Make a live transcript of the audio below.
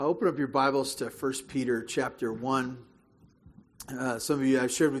Open up your Bibles to 1 Peter chapter 1. Some of you,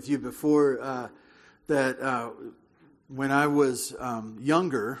 I've shared with you before that when I was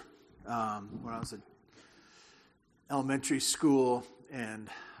younger, when I was in elementary school and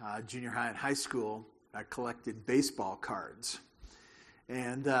junior high and high school, I collected baseball cards.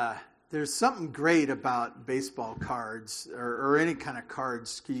 And there's something great about baseball cards or any kind of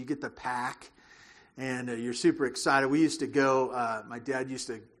cards. You get the pack and you're super excited. We used to go, my dad used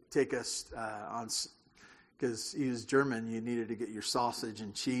to take us on, because he was German, you needed to get your sausage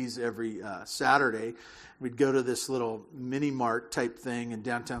and cheese every Saturday. We'd go to this little mini mart type thing in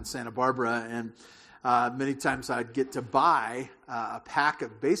downtown Santa Barbara, and many times I'd get to buy a pack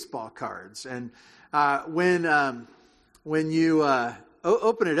of baseball cards. And when you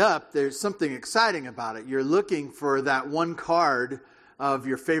open it up, there's something exciting about it. You're looking for that one card of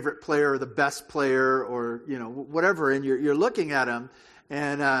your favorite player or the best player or whatever, and you're looking at them.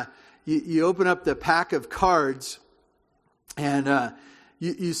 And you open up the pack of cards, and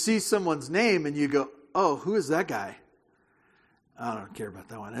you see someone's name, and you go, "Oh, who is that guy? I don't care about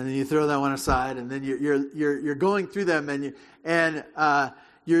that one." And then you throw that one aside, and then you're going through them, and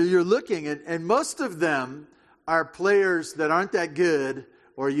you're looking, and most of them are players that aren't that good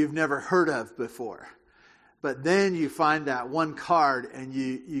or you've never heard of before. But then you find that one card, and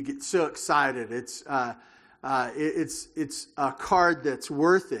you get so excited. It's a card that's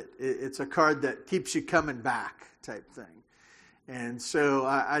worth it. It's a card that keeps you coming back type thing. And so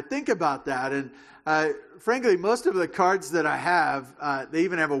I think about that. And frankly, most of the cards that I have, they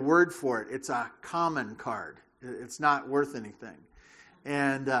even have a word for it. It's a common card. It's not worth anything.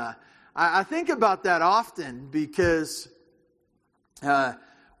 And I think about that often because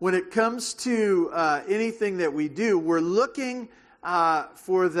when it comes to anything that we do, we're looking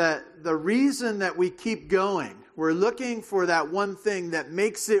for the reason that we keep going. We're looking for that one thing that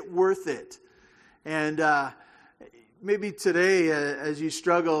makes it worth it. And maybe today, as you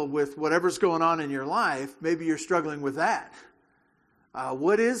struggle with whatever's going on in your life, maybe you're struggling with that.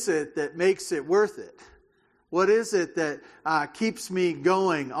 What is it that makes it worth it? What is it that keeps me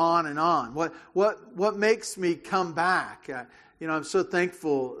going on and on? What makes me come back? I'm so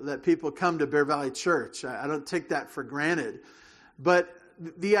thankful that people come to Bear Valley Church. I don't take that for granted. But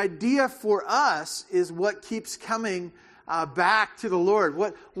the idea for us is what keeps coming back to the Lord.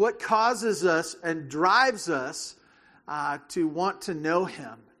 What causes us and drives us to want to know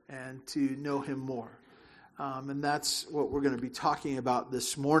Him and to know Him more. And that's what we're going to be talking about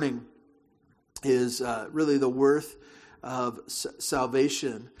this morning, is really the worth of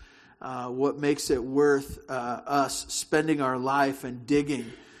salvation. What makes it worth us spending our life and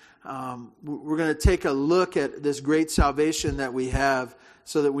digging. We're going to take a look at this great salvation that we have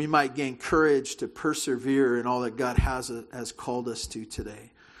so that we might gain courage to persevere in all that God has called us to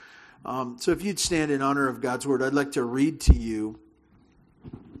today. So if you'd stand in honor of God's Word, I'd like to read to you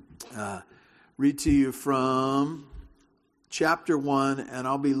from chapter 1, and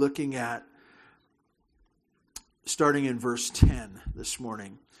I'll be looking at starting in verse 10 this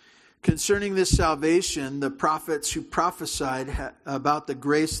morning. Concerning this salvation, the prophets who prophesied about the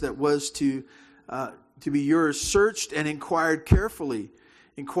grace that was to be yours searched and inquired carefully,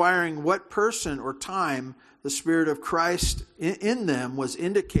 inquiring what person or time the Spirit of Christ in them was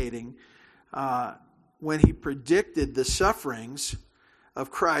indicating when He predicted the sufferings of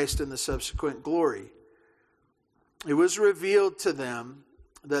Christ and the subsequent glory. It was revealed to them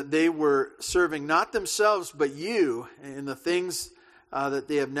that they were serving not themselves but you in the things that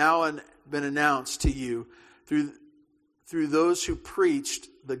they have now been announced to you through those who preached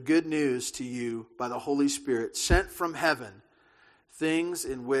the good news to you by the Holy Spirit sent from heaven, things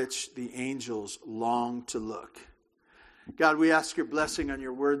in which the angels long to look. God, we ask your blessing on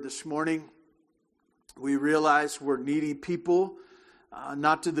your word this morning. We realize we're needy people,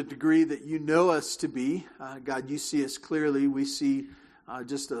 not to the degree that you know us to be. God, you see us clearly. We see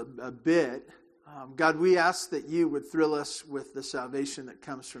just a bit. God, we ask that you would thrill us with the salvation that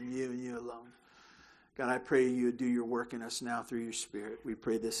comes from you and you alone. God, I pray you would do your work in us now through your Spirit. We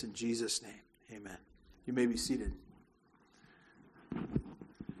pray this in Jesus' name. Amen. You may be seated.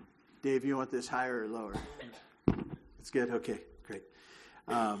 Dave, you want this higher or lower? It's good? Okay, great.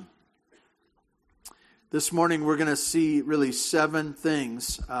 This morning we're going to see really 7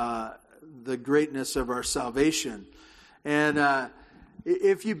 things, the greatness of our salvation. And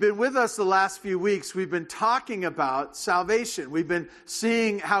if you've been with us the last few weeks, we've been talking about salvation. We've been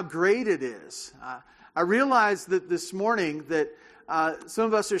seeing how great it is. I realize that this morning that some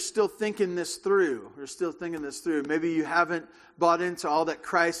of us are still thinking this through. We're still thinking this through. Maybe you haven't bought into all that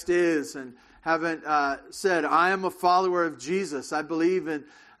Christ is and haven't said, I am a follower of Jesus. I believe in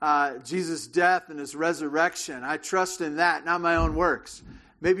Jesus' death and his resurrection. I trust in that, not my own works.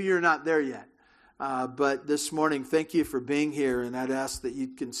 Maybe you're not there yet. But this morning, thank you for being here, and I'd ask that you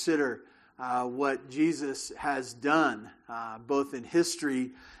consider what Jesus has done, both in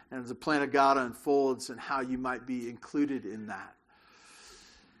history and as the plan of God unfolds, and how you might be included in that.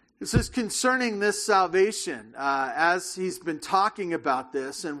 It says concerning this salvation, as he's been talking about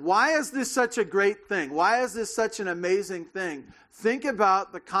this, and why is this such a great thing? Why is this such an amazing thing? Think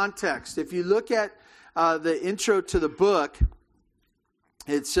about the context. If you look at the intro to the book,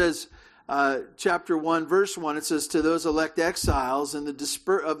 it says, chapter 1, verse 1, it says, to those elect exiles and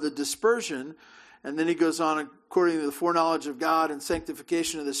of the dispersion, and then he goes on, according to the foreknowledge of God and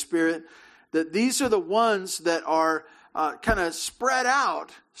sanctification of the Spirit, that these are the ones that are kind of spread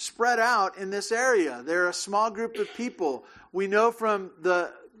out in this area. They're a small group of people. We know from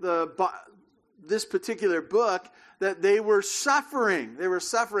this particular book that they were suffering. They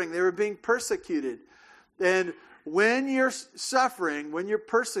were being persecuted. And when you're suffering, when you're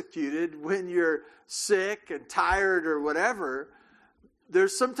persecuted, when you're sick and tired or whatever,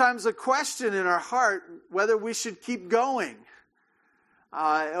 there's sometimes a question in our heart whether we should keep going.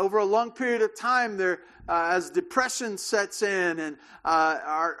 Over a long period of time, as depression sets in and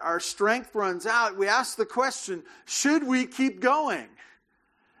our strength runs out, we ask the question, should we keep going?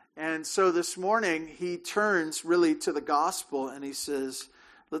 And so this morning, he turns really to the gospel and he says,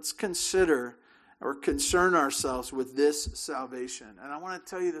 let's consider or concern ourselves with this salvation. And I want to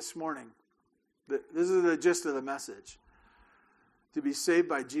tell you this morning, that this is the gist of the message. To be saved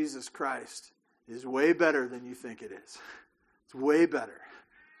by Jesus Christ is way better than you think it is. It's way better.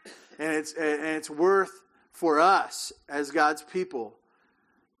 And it's worth for us as God's people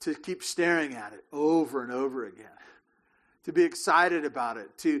to keep staring at it over and over again. To be excited about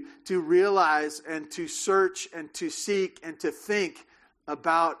it. To realize and to search and to seek and to think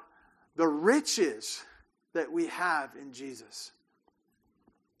about the riches that we have in Jesus.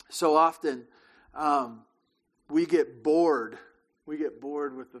 So often we get bored. We get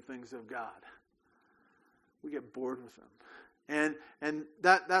bored with the things of God. We get bored with them. And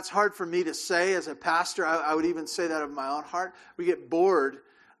that's hard for me to say as a pastor. I would even say that of my own heart. We get bored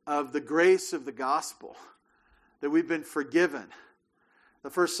of the grace of the gospel, that we've been forgiven. The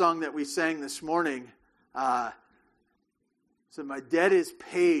first song that we sang this morning said, my debt is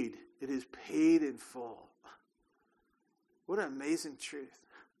paid. It is paid in full. What an amazing truth.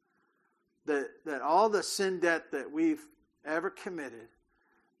 That all the sin debt that we've ever committed,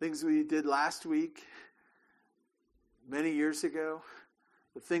 things we did last week, many years ago,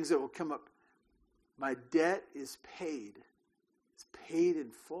 the things that will come up, my debt is paid. It's paid in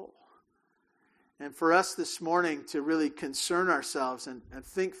full. And for us this morning to really concern ourselves and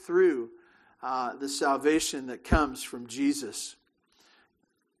think through the salvation that comes from Jesus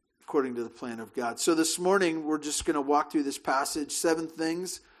according to the plan of God. So this morning we're just going to walk through this passage, 7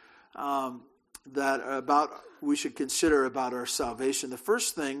 things that we should consider about our salvation. The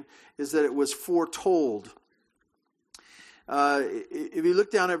first thing is that it was foretold. If you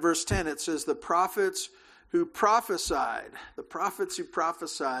look down at verse 10, it says the prophets who prophesied. The prophets who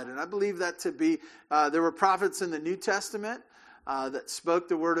prophesied. And I believe that to be, there were prophets in the New Testament that spoke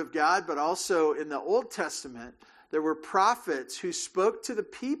the word of God, but also in the Old Testament, there were prophets who spoke to the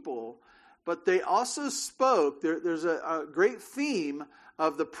people, but they also spoke, there's a great theme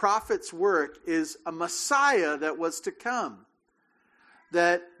of the prophet's work is a Messiah that was to come.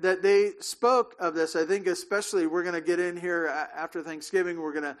 That they spoke of this. I think especially we're going to get in here after Thanksgiving.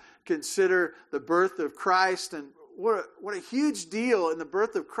 We're going to consider the birth of Christ. And what a huge deal in the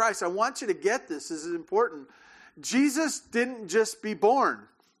birth of Christ. I want you to get this. This is important. Jesus didn't just be born.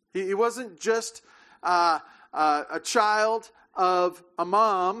 He wasn't just a child of a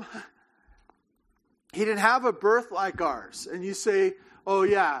mom. He didn't have a birth like ours. And you say, oh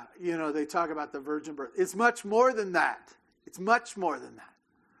yeah, they talk about the virgin birth. It's much more than that. It's much more than that.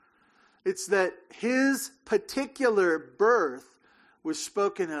 It's that his particular birth was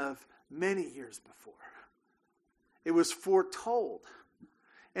spoken of many years before. It was foretold.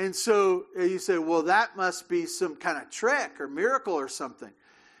 And so you say, well, that must be some kind of trick or miracle or something.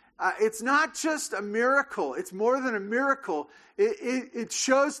 It's not just a miracle. It's more than a miracle. It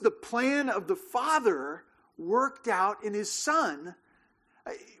shows the plan of the Father worked out in his Son.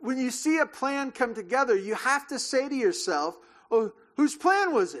 When you see a plan come together, you have to say to yourself, oh, whose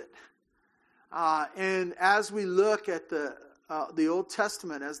plan was it? And as we look at the Old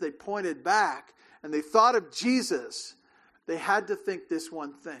Testament, as they pointed back and they thought of Jesus, they had to think this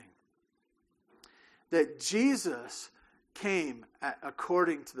one thing. That Jesus came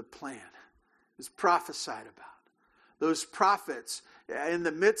according to the plan. It was prophesied about. Those prophets, in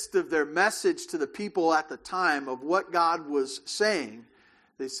the midst of their message to the people at the time of what God was saying,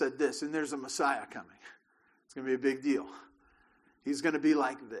 they said this, and there's a Messiah coming. It's going to be a big deal. He's going to be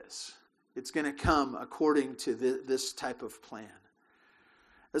like this. It's going to come according to this type of plan.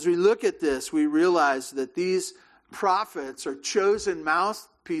 As we look at this, we realize that these prophets or chosen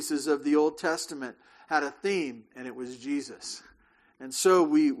mouthpieces of the Old Testament had a theme, and it was Jesus. And so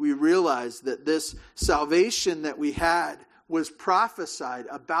we realize that this salvation that we had was prophesied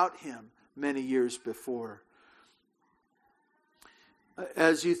about him many years before.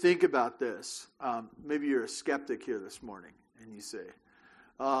 As you think about this, maybe you're a skeptic here this morning, and you say,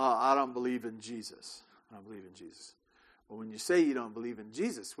 I don't believe in Jesus. I don't believe in Jesus. Well, when you say you don't believe in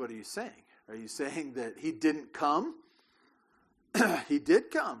Jesus, what are you saying? Are you saying that he didn't come? He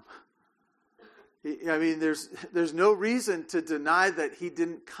did come. I mean, there's no reason to deny that he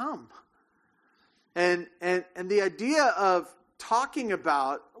didn't come. And the idea of talking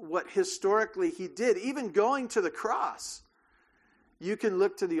about what historically he did, even going to the cross, you can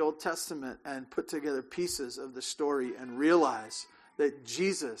look to the Old Testament and put together pieces of the story and realize that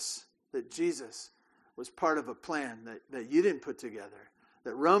Jesus was part of a plan that you didn't put together,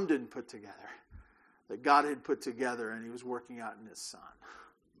 that Rome didn't put together, that God had put together and he was working out in his Son.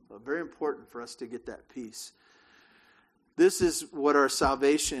 So very important for us to get that piece. This is what our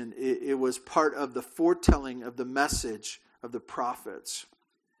salvation, it was part of the foretelling of the message of the prophets.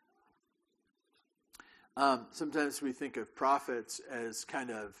 Sometimes we think of prophets as kind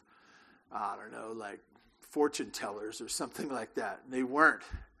of, I don't know, like fortune tellers or something like that. They weren't.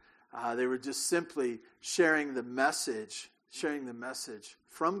 They were just simply sharing the message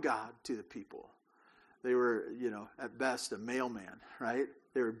from God to the people. They were, at best a mailman, right?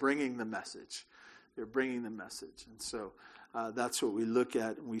 They were bringing the message. And so that's what we look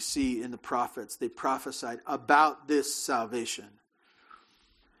at and we see in the prophets. They prophesied about this salvation.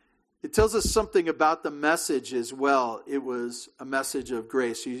 It tells us something about the message as well. It was a message of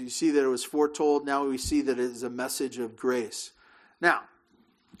grace. You see that it was foretold. Now we see that it is a message of grace. Now,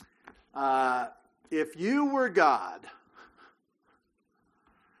 if you were God,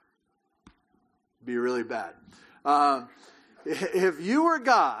 it'd be really bad. If you were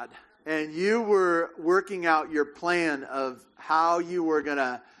God and you were working out your plan of how you were going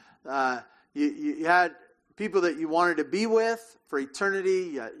to, you had people that you wanted to be with for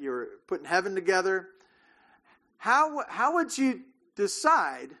eternity, you were putting heaven together, how would you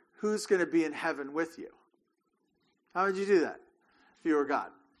decide who's going to be in heaven with you? How would you do that if you were God?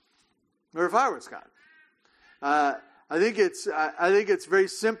 Or if I was God? I think it's very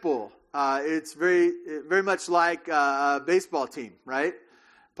simple. It's very much like a baseball team, right?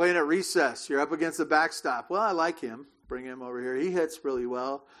 Playing at recess, you're up against the backstop. Well, I like him. Bring him over here. He hits really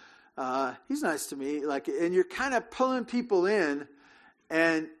well. He's nice to me. And you're kind of pulling people in,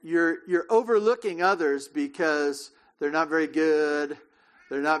 and you're overlooking others because they're not very good,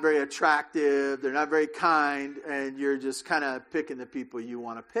 they're not very attractive, they're not very kind, and you're just kind of picking the people you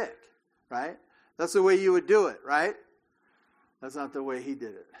want to pick, right? That's the way you would do it, right? That's not the way he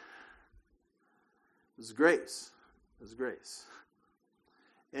did it. It was grace. It was grace.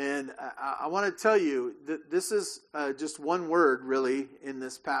 And I want to tell you that this is just one word, really, in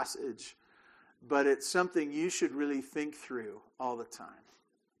this passage, but it's something you should really think through all the time.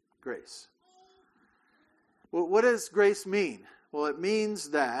 Grace. Well, what does grace mean? Well, it means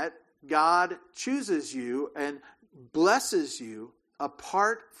that God chooses you and blesses you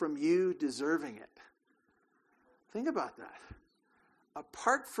apart from you deserving it. Think about that.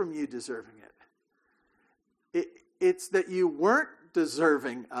 Apart from you deserving it. It's that you weren't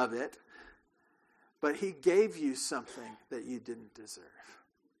deserving of it, but he gave you something that you didn't deserve.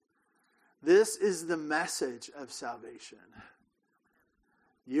 This is the message of salvation.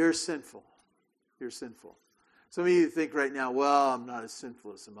 You're sinful. You're sinful. Some of you think right now, well, I'm not as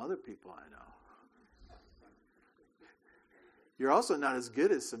sinful as some other people I know. You're also not as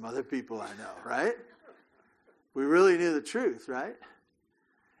good as some other people I know, right? We really knew the truth, right?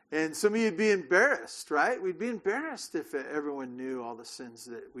 And some of you would be embarrassed, right? We'd be embarrassed if everyone knew all the sins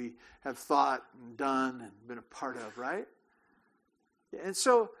that we have thought and done and been a part of, right? And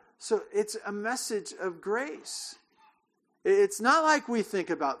so it's a message of grace. It's not like we think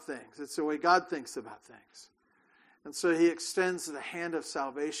about things. It's the way God thinks about things. And so he extends the hand of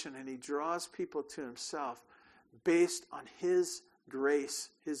salvation and he draws people to himself based on his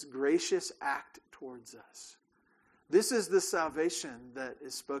grace, his gracious act towards us. This is the salvation that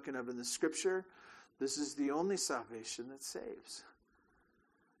is spoken of in the Scripture. This is the only salvation that saves.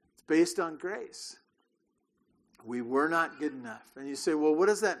 It's based on grace. We were not good enough. And you say, well, what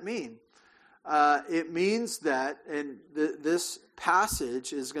does that mean? it means that, and this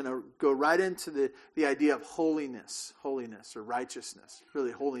passage is going to go right into the idea of holiness or righteousness.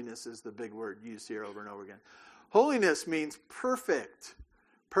 Really, holiness is the big word used here over and over again. Holiness means perfect,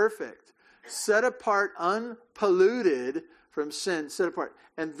 set apart, unpolluted from sin, set apart.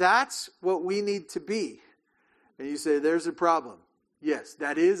 And that's what we need to be. And you say, there's a problem. Yes,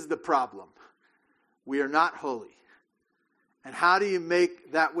 that is the problem. We are not holy. And how do you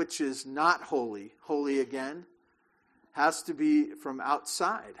make that which is not holy, holy again? Has to be from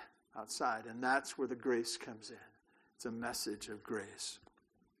outside. And that's where the grace comes in. It's a message of grace.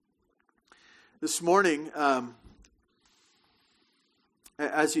 This morning,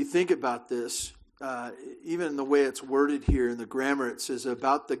 as you think about this, even the way it's worded here in the grammar, it says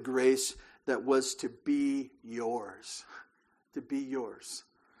about the grace that was to be yours. To be yours.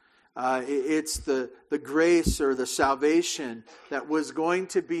 It's the grace or the salvation that was going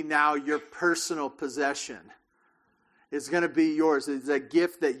to be now your personal possession. It's going to be yours. It's a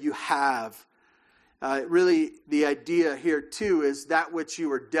gift that you have. Really, the idea here too is that which you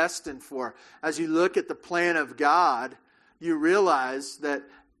were destined for. As you look at the plan of God, you realize that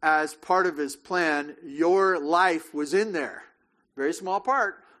as part of His plan, your life was in there. Very small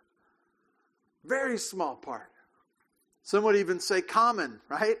part. Very small part. Some would even say common,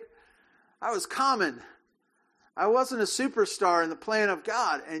 right? I was common. I wasn't a superstar in the plan of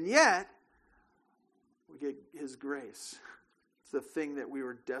God. And yet, we get His grace. It's the thing that we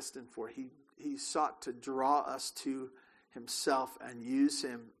were destined for. He sought to draw us to Himself and use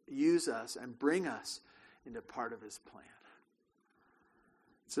us and bring us into part of His plan.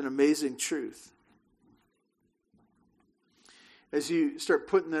 It's an amazing truth. As you start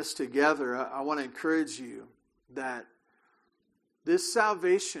putting this together, I want to encourage you that this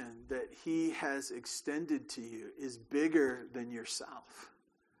salvation that He has extended to you is bigger than yourself.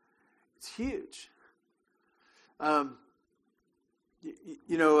 It's huge.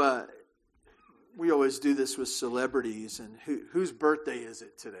 We always do this with celebrities, and whose birthday is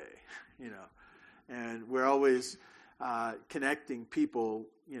it today? And we're always connecting people.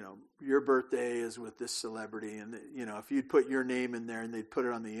 Your birthday is with this celebrity, and if you'd put your name in there and they'd put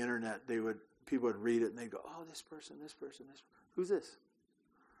it on the internet, people would read it and they'd go, "Oh, this person. Who's this?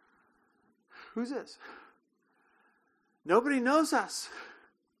 Who's this?" Nobody knows us.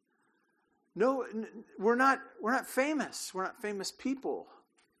 No, we're not famous. We're not famous people.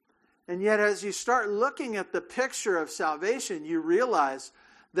 And yet, as you start looking at the picture of salvation, you realize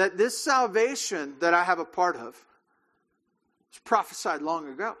that this salvation that I have a part of was prophesied long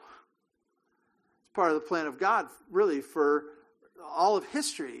ago. It's part of the plan of God, really, for all of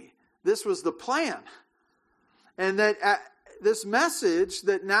history. This was the plan. And that this message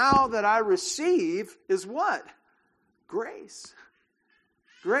that now that I receive is what? Grace.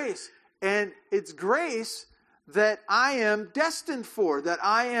 Grace. And it's grace that I am destined for,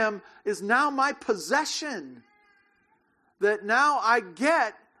 is now my possession. That now I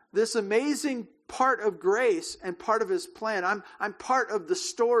get this amazing part of grace and part of His plan. I'm part of the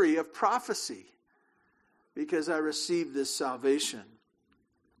story of prophecy because I received this salvation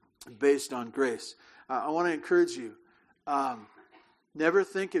based on grace. I want to encourage you, never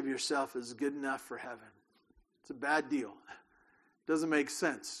think of yourself as good enough for heaven. It's a bad deal. Doesn't make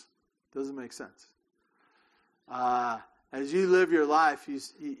sense. As you live your life, you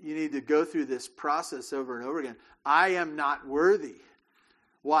need to go through this process over and over again. I am not worthy.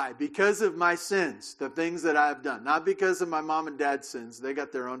 Why? Because of my sins, the things that I've done. Not because of my mom and dad's sins. They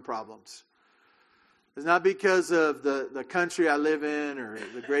got their own problems. It's not because of the country I live in or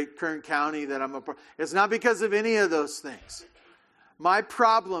the great Kern County that I'm a part. It's not because of any of those things. My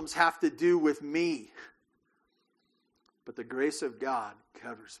problems have to do with me. But the grace of God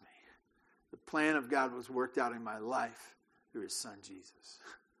covers me. The plan of God was worked out in my life through His Son, Jesus.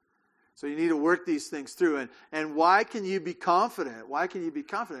 So you need to work these things through. And why can you be confident? Why can you be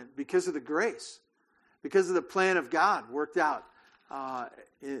confident? Because of the grace. Because of the plan of God worked out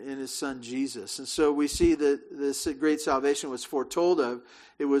in His Son, Jesus. And so we see that this great salvation was foretold of.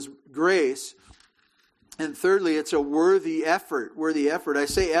 It was grace. And thirdly, it's a worthy effort. I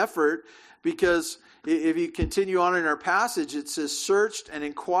say effort because if you continue on in our passage, it says, searched and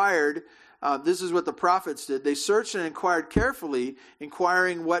inquired. This is what the prophets did. They searched and inquired carefully,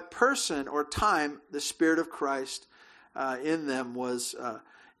 inquiring what person or time the Spirit of Christ in them was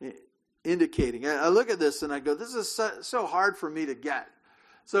indicating. I look at this and I go, this is so hard for me to get.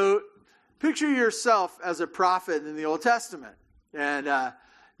 So picture yourself as a prophet in the Old Testament. And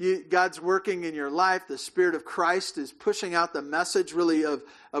God's working in your life. The Spirit of Christ is pushing out the message really of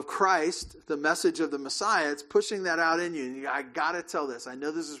Christ, the message of the Messiah. It's pushing that out in you. And I got to tell this. I know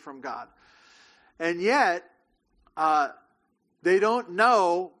this is from God. And yet, they don't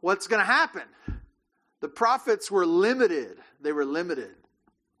know what's going to happen. The prophets were limited. They were limited.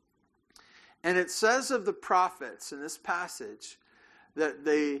 And it says of the prophets in this passage that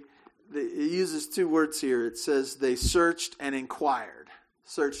it uses two words here. It says they searched and inquired.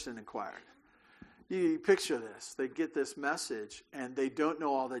 Searched and inquired. You picture this. They get this message and they don't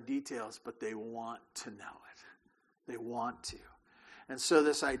know all the details, but they want to know it. They want to. And so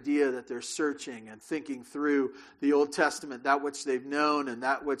this idea that they're searching and thinking through the Old Testament, that which they've known and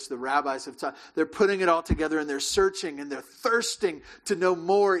that which the rabbis have taught, they're putting it all together and they're searching and they're thirsting to know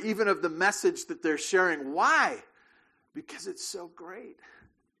more even of the message that they're sharing. Why? Because it's so great.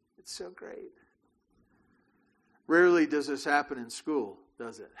 It's so great. Rarely does this happen in school,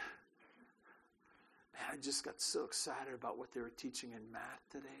 does it? Man, I just got so excited about what they were teaching in math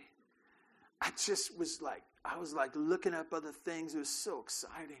today. I was like looking up other things. It was so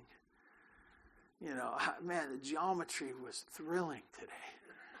exciting. You know, man, the geometry was thrilling today.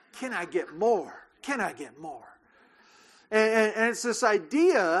 Can I get more? Can I get more? And it's this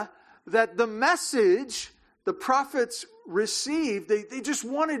idea that the message the prophets received, they just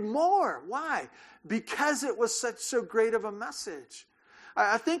wanted more. Why? Because it was so great of a message.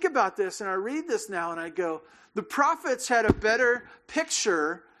 I think about this and I read this now and I go, the prophets had a better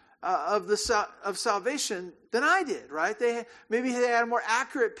picture of salvation than I did, right? Maybe they had a more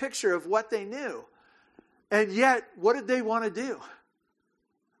accurate picture of what they knew. And yet, what did they want to do?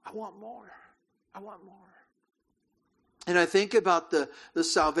 I want more. I want more. And I think about the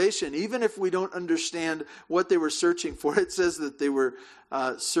salvation, even if we don't understand what they were searching for. It says that they were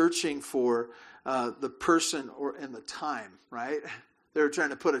searching for the person and the time, right? They were trying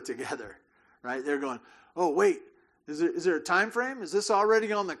to put it together, right? They're going, oh, wait. Is there a time frame? Is this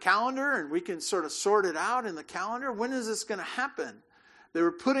already on the calendar and we can sort of sort it out in the calendar? When is this going to happen? They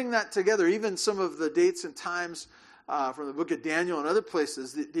were putting that together. Even some of the dates and times from the book of Daniel and other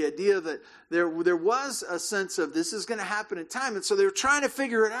places, the idea that there was a sense of this is going to happen in time. And so they were trying to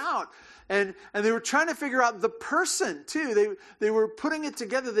figure it out. And they were trying to figure out the person too. They were putting it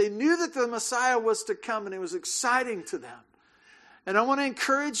together. They knew that the Messiah was to come and it was exciting to them. And I want to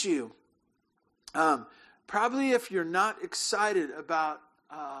encourage you, probably if you're not excited about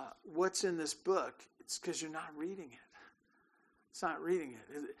what's in this book, it's because you're not reading it. It's not reading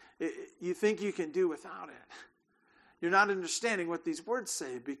it. You think you can do without it. You're not understanding what these words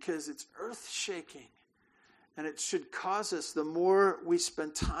say because it's earth-shaking. And it should cause us, the more we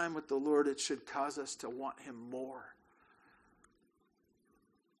spend time with the Lord, it should cause us to want Him more.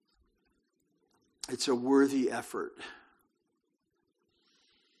 It's a worthy effort.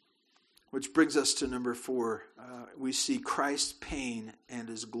 Which brings us to number 4. We see Christ's pain and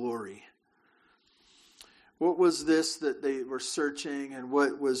His glory. What was this that they were searching, and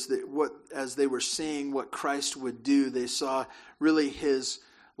what as they were seeing what Christ would do, they saw really His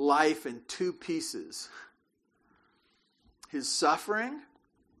life in two pieces. His suffering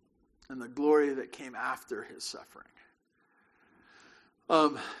and the glory that came after His suffering.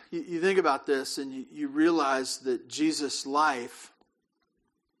 You think about this and you realize that Jesus' life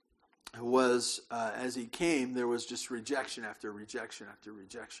was, as He came, there was just rejection after rejection after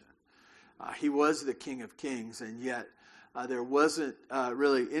rejection. He was the King of Kings, and yet there wasn't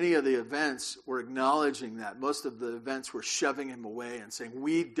really any of the events were acknowledging that. Most of the events were shoving Him away and saying,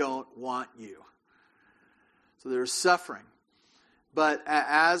 we don't want you. So there was suffering. But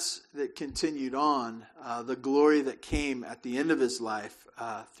as it continued on, the glory that came at the end of His life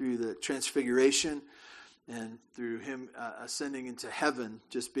through the transfiguration and through Him ascending into heaven,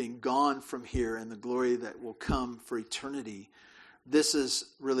 just being gone from here, and the glory that will come for eternity. This is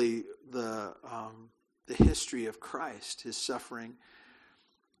really the history of Christ, His suffering,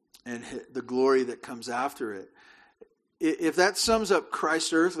 and the glory that comes after it. If that sums up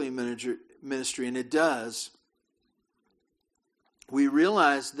Christ's earthly ministry, and it does, we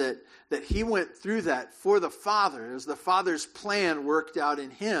realize that He went through that for the Father. It was the Father's plan worked out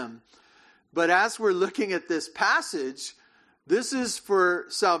in Him. But as we're looking at this passage, this is for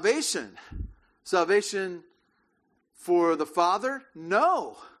salvation. Salvation for the Father?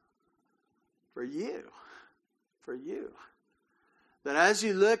 No. For you. For you. That as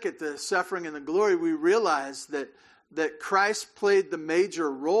you look at the suffering and the glory, we realize that Christ played the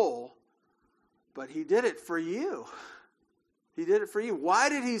major role, but He did it for you. He did it for you. Why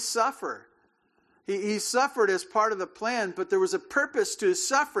did He suffer? He suffered as part of the plan, but there was a purpose to His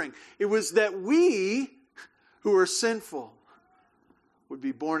suffering. It was that we, who are sinful, would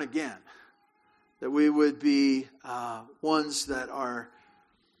be born again. That we would be ones that are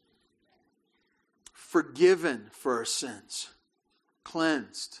forgiven for our sins,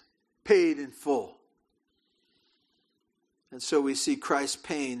 cleansed, paid in full. And so we see Christ's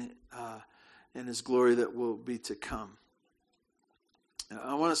pain and his glory that will be to come.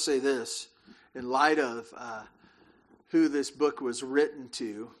 I want to say this, in light of who this book was written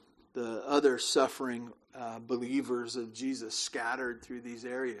to, the other suffering believers of Jesus scattered through these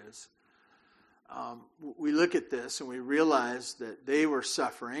areas. We look at this and we realize that they were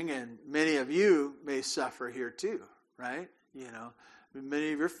suffering, and many of you may suffer here too, right? You know,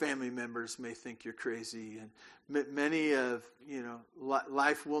 many of your family members may think you're crazy, and many of,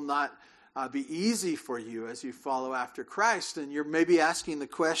 life will not be easy for you as you follow after Christ. And you're maybe asking the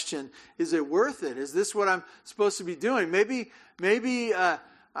question, is it worth it? Is this what I'm supposed to be doing? Maybe I'm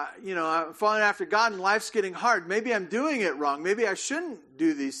following after God and life's getting hard. Maybe I'm doing it wrong. Maybe I shouldn't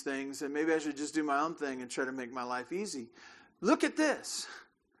do these things, and maybe I should just do my own thing and try to make my life easy. Look at this.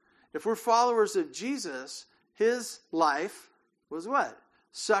 If we're followers of Jesus, his life was what?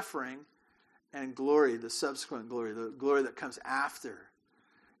 Suffering and glory, the subsequent glory, the glory that comes after.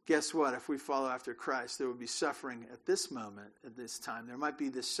 Guess what? If we follow after Christ, there will be suffering at this moment, at this time. There might be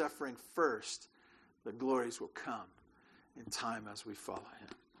this suffering first. The glories will come in time as we follow him.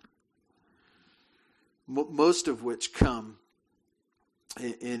 Most of which come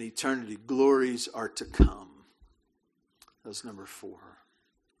in eternity. Glories are to come. That's number 4.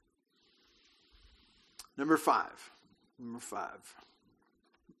 Number 5.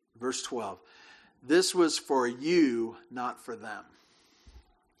 Verse 12. This was for you, not for them.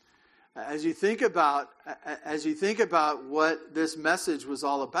 As you think about what this message was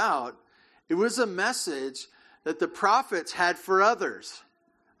all about, it was a message that the prophets had for others.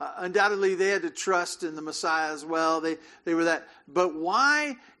 Undoubtedly, they had to trust in the Messiah as well. They were that. But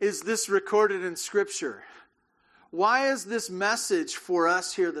why is this recorded in Scripture? Why is this message for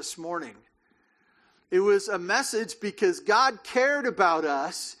us here this morning? It was a message because God cared about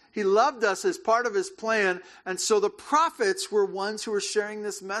us. He loved us as part of his plan. And so the prophets were ones who were sharing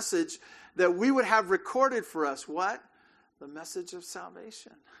this message that we would have recorded for us. What? The message of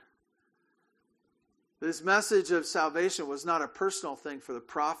salvation. This message of salvation was not a personal thing for the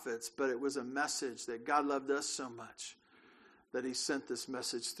prophets, but it was a message that God loved us so much that he sent this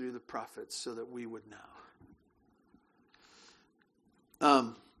message through the prophets so that we would know.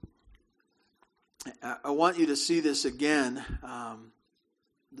 I want you to see this again.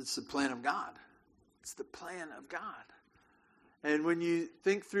 It's the plan of God. It's the plan of God. And when you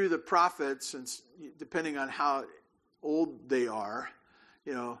think through the prophets, and depending on how old they are,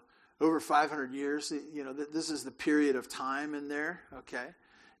 over 500 years, this is the period of time in there, okay?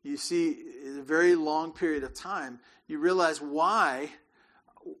 You see, a very long period of time, you realize why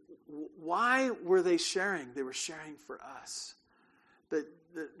were they sharing? They were sharing for us.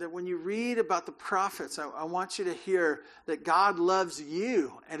 That when you read about the prophets, I want you to hear that God loves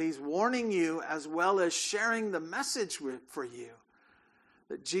you, and he's warning you as well as sharing the message for you,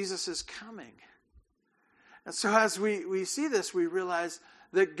 that Jesus is coming. And so as we see this, we realize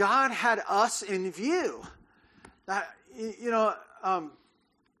that God had us in view. I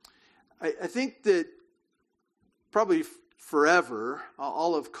think that probably forever,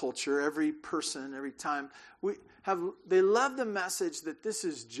 all of culture, every person, every time, they love the message that this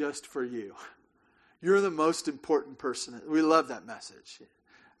is just for you. You're the most important person. We love that message.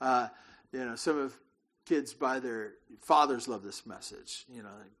 Some of kids by their fathers love this message. The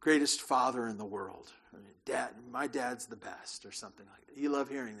greatest father in the world. My dad's the best, or something like that. You love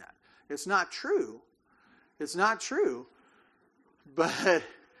hearing that. It's not true. It's not true. But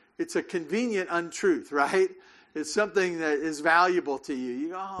it's a convenient untruth, right? It's something that is valuable to you. You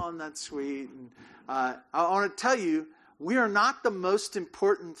go, oh, that's sweet. And, I want to tell you, we are not the most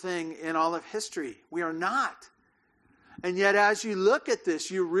important thing in all of history. We are not. And yet, as you look at this,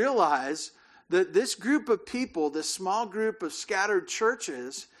 you realize that this group of people, this small group of scattered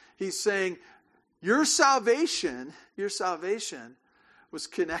churches, he's saying, your salvation was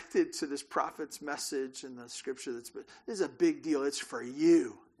connected to this prophet's message and the scripture. This is a big deal. It's for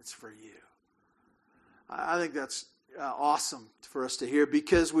you. It's for you. I think that's awesome for us to hear,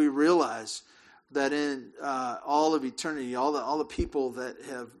 because we realize that in all of eternity, all the people that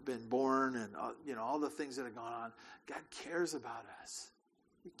have been born and all the things that have gone on, God cares about us.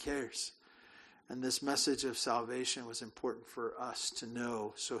 He cares. And this message of salvation was important for us to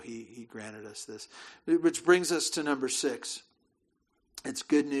know, so he granted us this. Which brings us to number 6. It's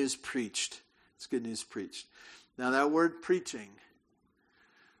good news preached. It's good news preached. Now that word preaching,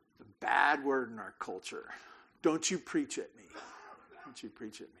 the bad word in our culture. Don't you preach at me. Don't you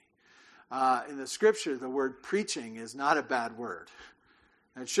preach at me. In the scripture, the word preaching is not a bad word.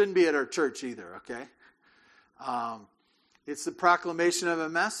 And it shouldn't be at our church either, okay? It's the proclamation of a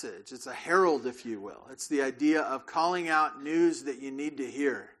message. It's a herald, if you will. It's the idea of calling out news that you need to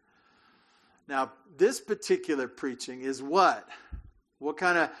hear. Now, this particular preaching is what? What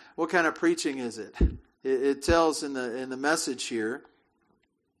kind of preaching is it? It tells in the message here,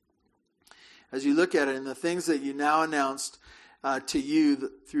 as you look at it, and the things that you now announced to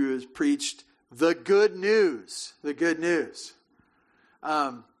you through is preached the good news. The good news.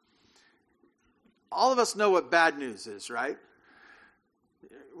 All of us know what bad news is, right?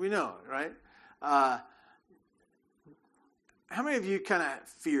 We know it, right? How many of you kind of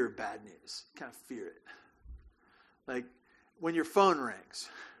fear bad news? Kind of fear it? Like when your phone rings.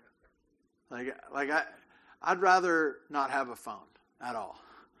 I'd rather not have a phone at all.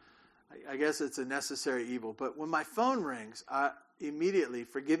 I guess it's a necessary evil. But when my phone rings, I immediately,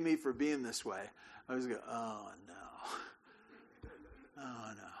 forgive me for being this way, I always go, oh no.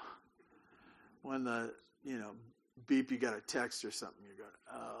 Oh no. When the, beep, you got a text or something, you're going,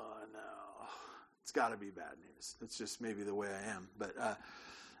 oh no. It's got to be bad news. That's just maybe the way I am. But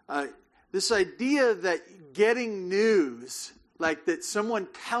this idea that getting news, like that someone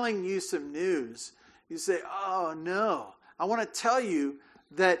telling you some news, you say, oh no. I want to tell you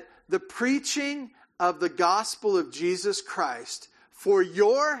that the preaching of the gospel of Jesus Christ for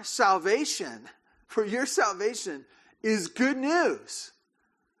your salvation is good news.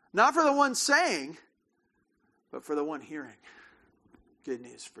 Not for the one saying, but for the one hearing. Good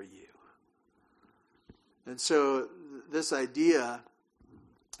news for you. And so this idea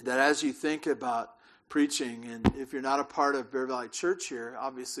that as you think about preaching, and if you're not a part of Bear Valley Church here,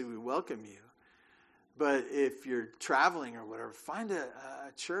 obviously we welcome you. But if you're traveling or whatever, find a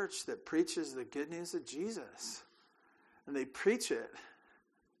church that preaches the good news of Jesus. And they preach it.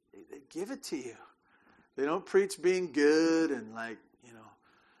 They give it to you. They don't preach being good and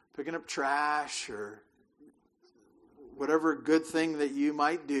picking up trash or whatever good thing that you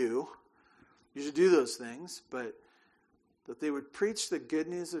might do. You should do those things, but that they would preach the good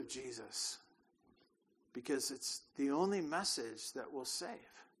news of Jesus because it's the only message that will save.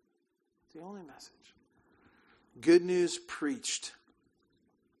 It's the only message. Good news preached.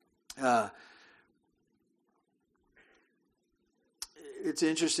 It's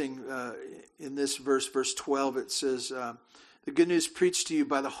interesting in this verse 12, it says, the good news preached to you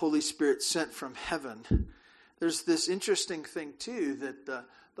by the Holy Spirit sent from heaven. There's this interesting thing, too, that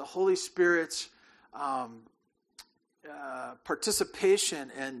the Holy Spirit's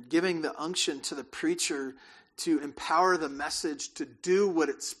participation and giving the unction to the preacher to empower the message to do what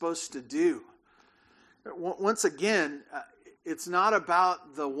it's supposed to do. Once again, it's not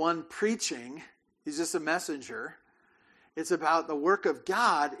about the one preaching. He's just a messenger. It's about the work of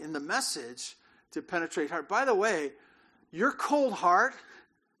God in the message to penetrate heart. By the way, your cold heart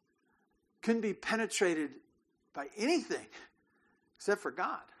couldn't be penetrated by anything except for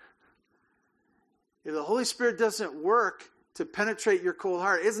God. If the Holy Spirit doesn't work to penetrate your cold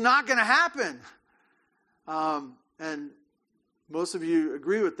heart, it's not going to happen. And most of you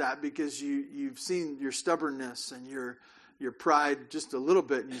agree with that because you've seen your stubbornness and your pride just a little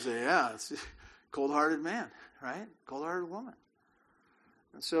bit, and you say, yeah, it's a cold-hearted man, right? Cold-hearted woman.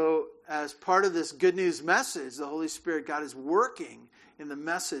 And so as part of this good news message, the Holy Spirit, God is working in the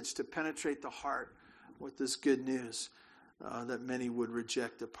message to penetrate the heart with this good news that many would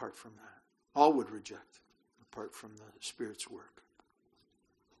reject apart from that. All would reject apart from the Spirit's work.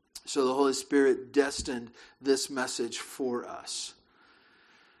 So the Holy Spirit destined this message for us.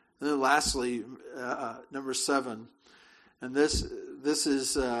 And then lastly, number 7, and this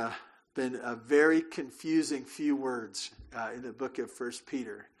has been a very confusing few words in the book of 1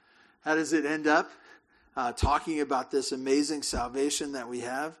 Peter. How does it end up? Talking about this amazing salvation that we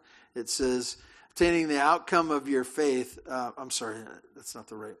have. It says, obtaining the outcome of your faith. I'm sorry, that's not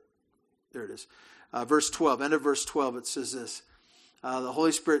the right. There it is. Verse 12, end of verse 12, it says this. The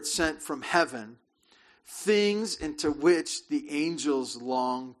Holy Spirit sent from heaven things into which the angels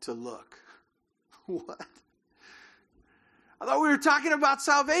long to look. What? I thought we were talking about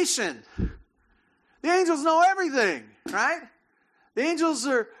salvation. The angels know everything, right? The angels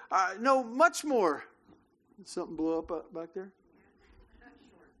know much more. Did something blow up back there?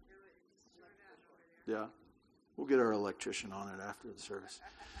 Yeah. We'll get our electrician on it after the service.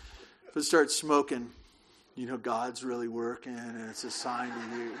 If it starts smoking, God's really working and it's a sign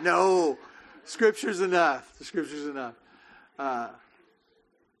to you. No, Scripture's enough. The Scripture's enough. What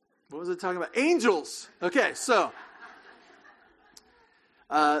was I talking about? Angels. Okay, so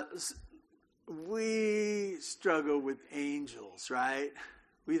we struggle with angels, right?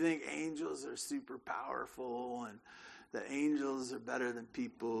 We think angels are super powerful and the angels are better than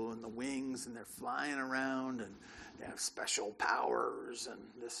people, and the wings, and they're flying around, and they have special powers, and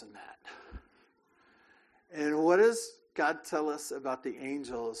this and that. And what does God tell us about the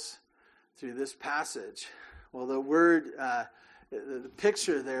angels through this passage? Well, the word, the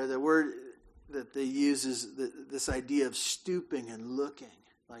picture there, the word that they use is this idea of stooping and looking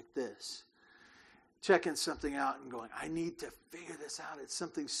like this. Checking something out and going, I need to figure this out. It's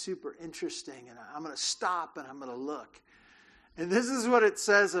something super interesting, and I'm going to stop and I'm going to look. And this is what it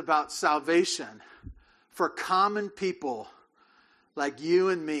says about salvation for common people like you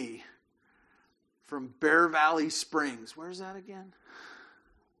and me from Bear Valley Springs. Where's that again?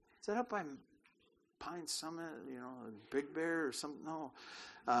 Is that up by Pine Summit, Big Bear or something? No.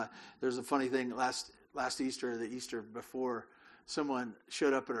 There's a funny thing. Last Easter, or the Easter before, someone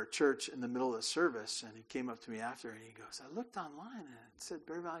showed up at our church in the middle of the service, and he came up to me after, and he goes, I looked online, and it said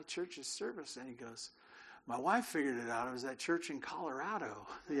Bear Valley Church's service, and he goes, my wife figured it out. It was that church in Colorado,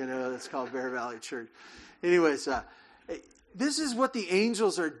 that's called Bear Valley Church. Anyways, this is what the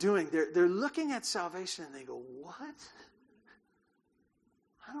angels are doing. They're looking at salvation, and they go, what?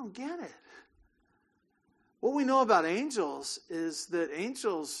 I don't get it. What we know about angels is that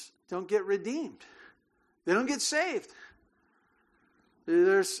angels don't get redeemed. They don't get saved.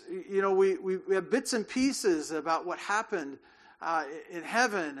 There's, we have bits and pieces about what happened in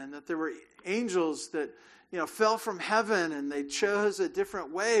heaven, and that there were angels that, fell from heaven and they chose a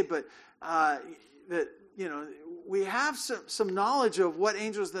different way, but we have some knowledge of what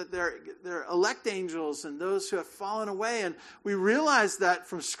angels, that they're elect angels and those who have fallen away, and we realize that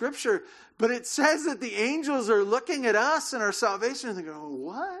from Scripture. But it says that the angels are looking at us and our salvation, and they're going,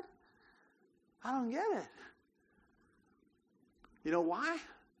 what? I don't get it. You know why?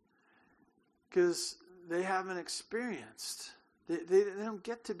 Because they haven't experienced. They don't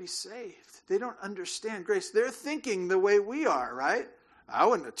get to be saved. They don't understand grace. They're thinking the way we are, right? I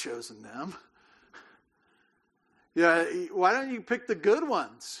wouldn't have chosen them. Yeah, why don't you pick the good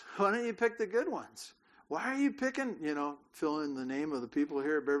ones? Why don't you pick the good ones? Why are you picking, fill in the name of the people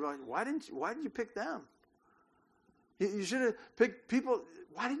here at Bear Valley. Why did you pick them? You should have picked people.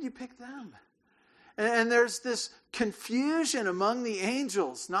 Why did you pick them? And there's this confusion among the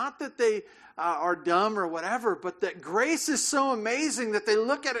angels. Not that they are dumb or whatever, but that grace is so amazing that they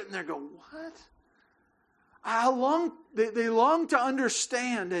look at it and they go, what? They long to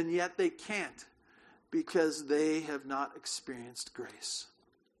understand, and yet they can't, because they have not experienced grace.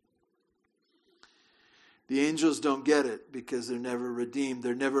 The angels don't get it because they're never redeemed.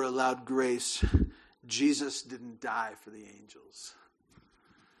 They're never allowed grace. Jesus didn't die for the angels.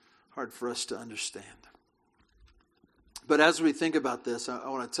 Hard for us to understand. But as we think about this, I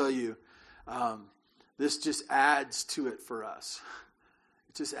want to tell you, this just adds to it for us.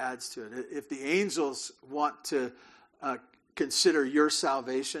 It just adds to it. If the angels want to consider your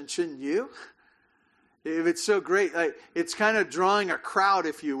salvation, shouldn't you? If it's so great, it's kind of drawing a crowd,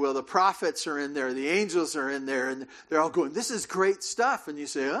 if you will. The prophets are in there, the angels are in there, and they're all going, this is great stuff. And you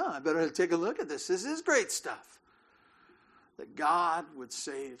say, I better take a look at this. This is great stuff. That God would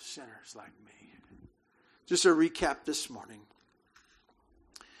save sinners like me. Just a recap this morning.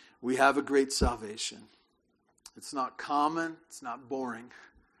 We have a great salvation. It's not common. It's not boring.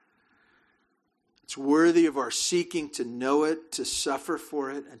 It's worthy of our seeking to know it, to suffer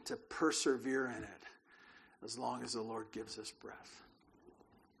for it, and to persevere in it, as long as the Lord gives us breath.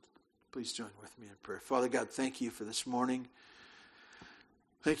 Please join with me in prayer. Father God, thank you for this morning.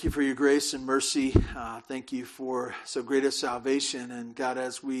 Thank you for your grace and mercy. Thank you for so great a salvation. And God,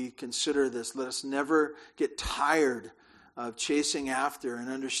 as we consider this, let us never get tired of chasing after and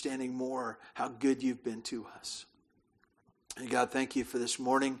understanding more how good you've been to us. And God, thank you for this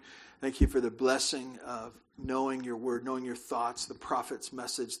morning. Thank you for the blessing of knowing your word, knowing your thoughts, the prophet's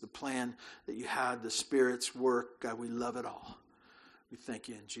message, the plan that you had, the Spirit's work. God, we love it all. We thank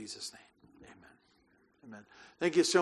you in Jesus' name. Amen. Amen. Thank you so much.